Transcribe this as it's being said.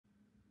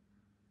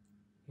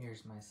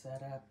Here's my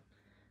setup.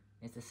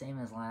 It's the same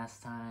as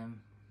last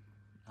time.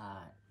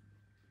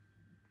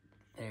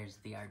 There's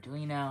the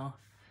Arduino,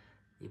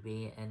 the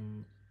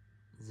BN055,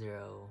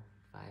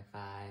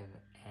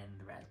 and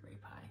the Raspberry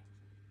Pi.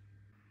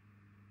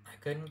 I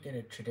couldn't get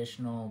a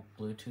traditional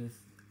Bluetooth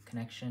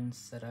connection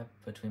set up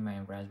between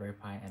my Raspberry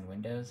Pi and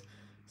Windows,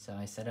 so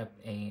I set up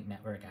a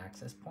network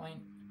access point,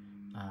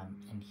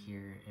 and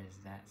here is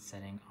that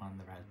setting on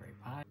the Raspberry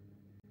Pi.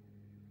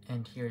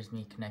 And here's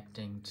me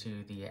connecting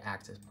to the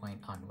access point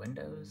on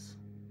Windows.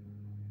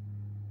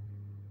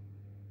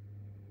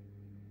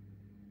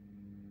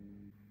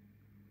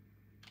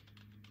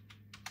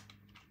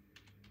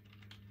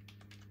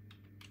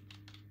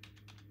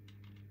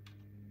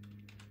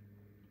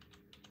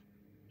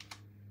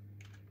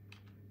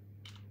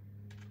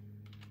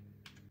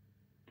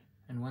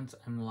 And once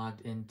I'm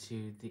logged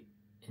into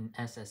an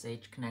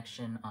SSH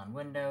connection on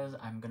Windows,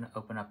 I'm going to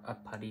open up a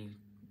PuTTY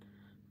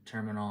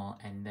terminal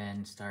and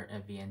then start a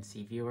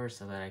VNC viewer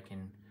so that I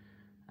can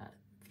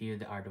view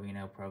the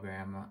Arduino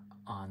program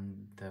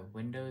on the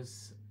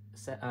Windows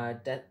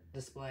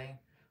display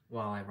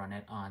while I run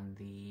it on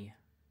the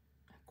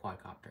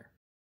quadcopter.